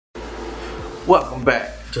Welcome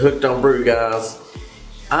back to Hooked on Brew, guys.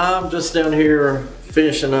 I'm just down here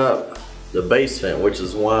finishing up the basement, which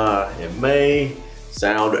is why it may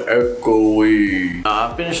sound echoey.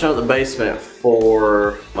 I'm finishing up the basement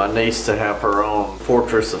for my niece to have her own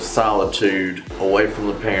fortress of solitude away from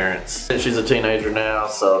the parents. She's a teenager now,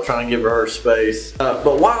 so trying to give her space.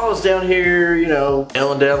 But while I was down here, you know,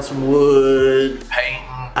 nailing down some wood, painting,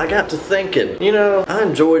 I got to thinking, you know, I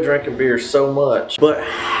enjoy drinking beer so much, but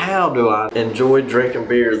how do I enjoy drinking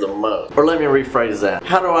beer the most? Or let me rephrase that.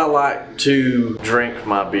 How do I like to drink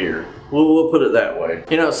my beer? We'll put it that way.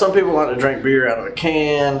 You know, some people like to drink beer out of a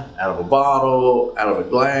can, out of a bottle, out of a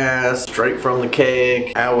glass, straight from the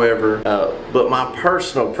keg, however. But my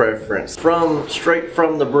personal preference, straight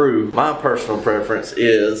from the brew, my personal preference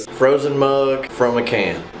is frozen mug from a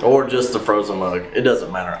can, or just a frozen mug. It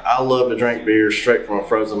doesn't matter. I love to drink beer straight from a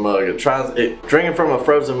frozen mug. Drinking from a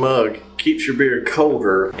frozen mug keeps your beer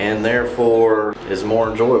colder and therefore is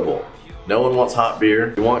more enjoyable. No one wants hot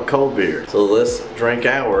beer, you want cold beer. So let's drink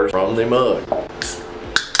ours from the mug.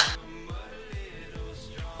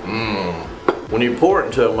 When you pour it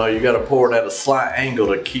into a mug, you gotta pour it at a slight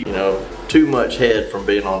angle to keep, you know, too much head from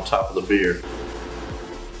being on top of the beer.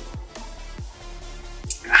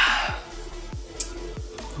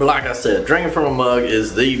 But like I said, drinking from a mug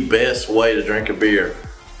is the best way to drink a beer,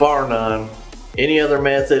 bar none. Any other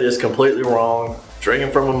method is completely wrong.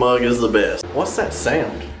 Drinking from a mug is the best. What's that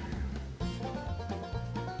sound?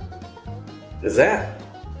 Is that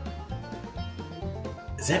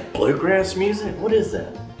bluegrass music? What is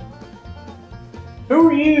that? Who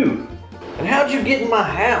are you? And how'd you get in my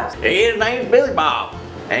house? Hey, the name's Billy Bob.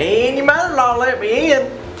 And your mother-in-law let me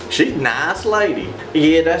in. She's a nice lady.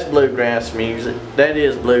 Yeah, that's bluegrass music. That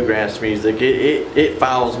is bluegrass music. It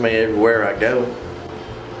follows me everywhere I go.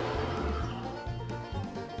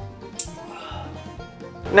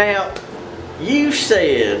 Now, you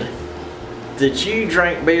said that you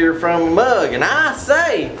drink beer from a mug, and I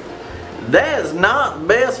say that is not the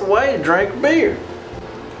best way to drink beer.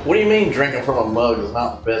 What do you mean drinking from a mug is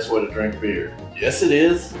not the best way to drink beer? Yes, it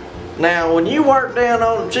is. Now, when you work down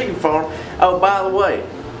on the chicken farm, oh, by the way,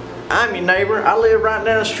 I'm your neighbor. I live right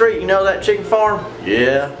down the street. You know that chicken farm?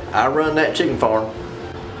 Yeah, I run that chicken farm.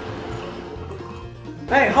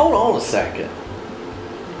 Hey, hold on a second.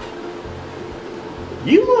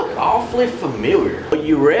 You look awfully familiar.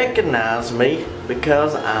 You recognize me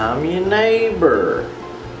because I'm your neighbor.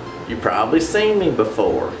 You probably seen me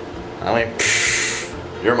before. I mean,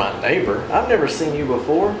 you're my neighbor. I've never seen you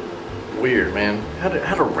before. Weird, man.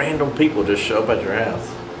 How do random people just show up at your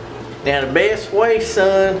house? Now, the best way,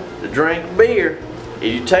 son, to drink beer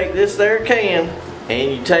is you take this there can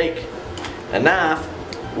and you take a knife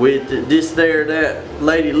with that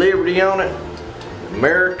Lady Liberty on it,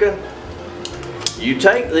 America. You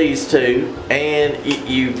take these two and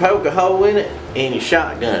you poke a hole in it and you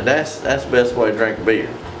shotgun it. That's the best way to drink beer.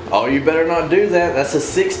 Oh, you better not do that. That's a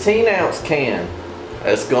 16-ounce can.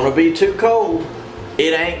 That's gonna be too cold.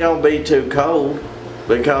 It ain't gonna be too cold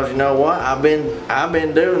because you know what? I've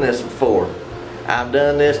been doing this before. I've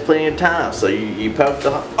done this plenty of times. So you poke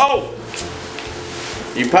the hole.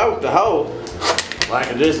 Oh! You poke the hole like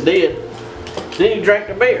I just did. Then you drink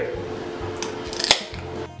the beer.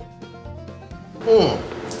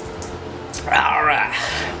 Alright,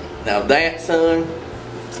 now that, son,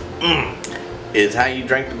 is how you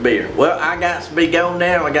drink the beer. Well, I got to be going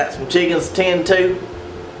now. I got some chickens to tend to,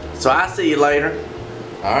 so I'll see you later.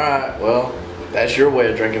 Alright, well, that's your way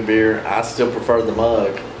of drinking beer. I still prefer the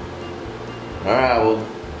mug. Alright, well,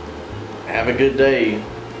 have a good day,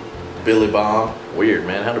 Billy Bob. Weird,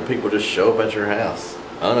 man. How do people just show up at your house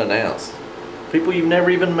unannounced? People you've never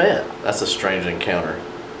even met. That's a strange encounter.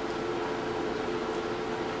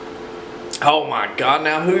 Oh my God,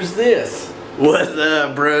 now who's this? What's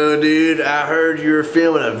up, bro, dude? I heard you were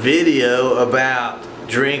filming a video about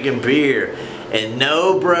drinking beer, and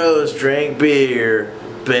no bros drink beer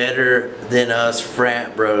better than us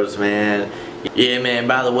frat bros, man. Yeah, man,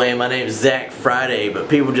 by the way, my name's Zach Friday, but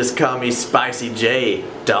people just call me Spicy J,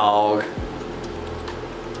 dog.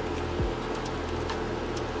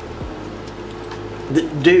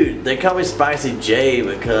 Dude, they call me Spicy J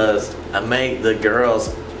because I make the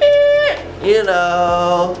girls, you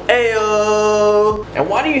know, ayo. And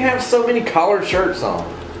why do you have so many collared shirts on?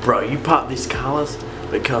 Bro, you pop these collars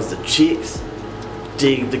because the chicks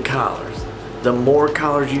dig the collars. The more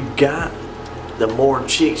collars you got, the more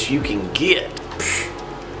chicks you can get. Pfft,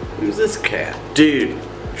 who's this cat? Dude,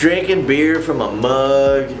 drinking beer from a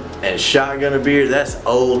mug and shotgun a beer, that's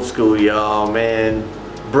old school, y'all, man.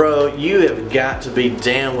 Bro, you have got to be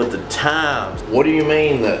down with the times. What do you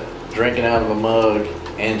mean that drinking out of a mug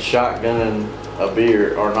and shotgunning a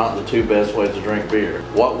beer are not the two best ways to drink beer.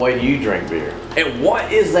 What way do you drink beer? And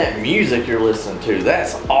what is that music you're listening to?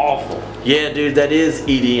 That's awful. Yeah, dude, that is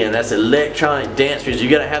EDM. That's electronic dance music. You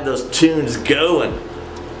gotta have those tunes going.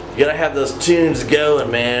 You gotta have those tunes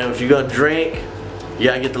going, man. If you're gonna drink, you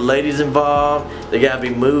gotta get the ladies involved. They gotta be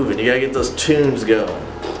moving. You gotta get those tunes going.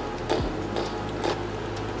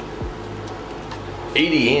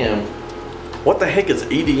 EDM? What the heck is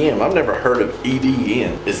EDM? I've never heard of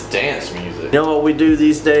EDM. It's dance music. You know what we do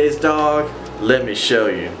these days, dog? Let me show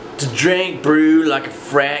you. To drink brew like a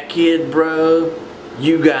frat kid, bro,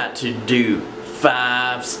 you got to do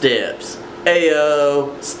 5 steps.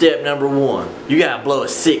 Ayo, step number 1. You gotta blow a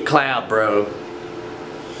sick cloud, bro.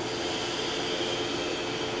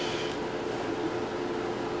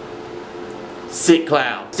 Sick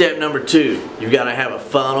cloud. Step number 2, you gotta have a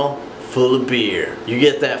funnel full of beer. You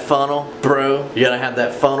get that funnel, bro. You gotta have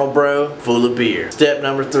that funnel, bro, full of beer. Step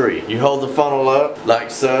number 3, you hold the funnel up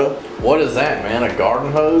like so. What is that, man? A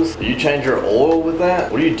garden hose? Do you change your oil with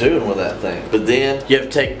that? What are you doing with that thing? But then you have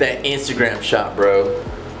to take that Instagram shot, bro.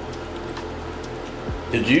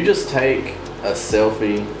 Did you just take a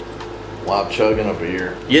selfie while chugging a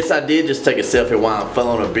beer? Yes, I did just take a selfie while I'm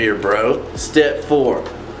funneling a beer, bro. Step 4,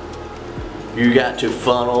 you got to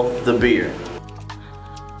funnel the beer.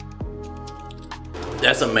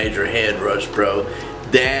 That's a major head rush, bro.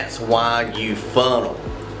 That's why you funnel.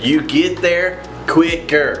 You get there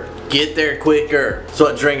quicker. Get there quicker. So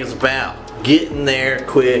what drink is about. Getting there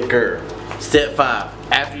quicker. Step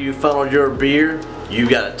 5. After you funnel your beer, you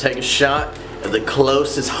gotta take a shot of the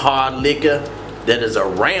closest hard liquor that is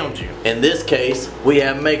around you. In this case, we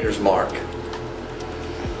have Maker's Mark.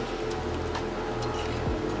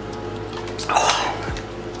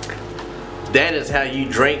 That is how you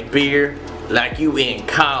drink beer like you in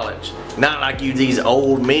college, not like you these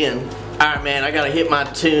old men. Alright, man, I gotta hit my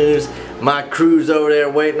tunes. My crew's over there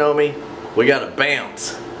waiting on me. We gotta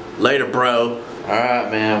bounce. Later, bro.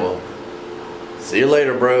 Alright, man, well, see you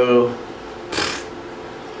later, bro.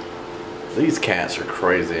 These cats are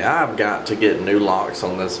crazy. I've got to get new locks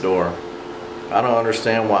on this door. I don't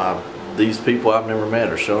understand why these people I've never met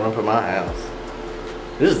are showing up at my house.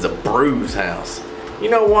 This is the Brew's house. You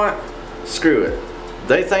know what? Screw it.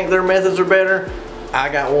 They think their methods are better. I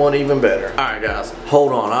got one even better. Alright guys,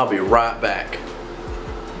 hold on, I'll be right back.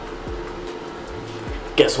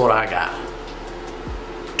 Guess what I got?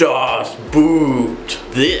 Das Boot.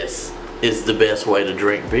 This is the best way to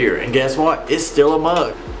drink beer. And guess what? It's still a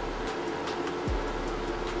mug.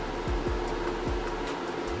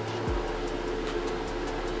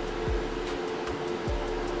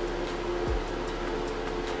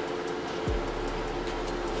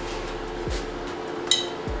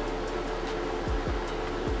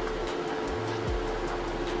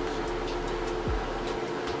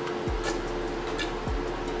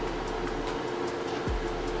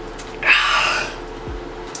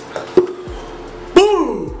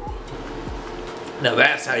 Now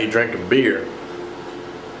that's how you drink a beer.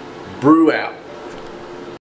 Brew out.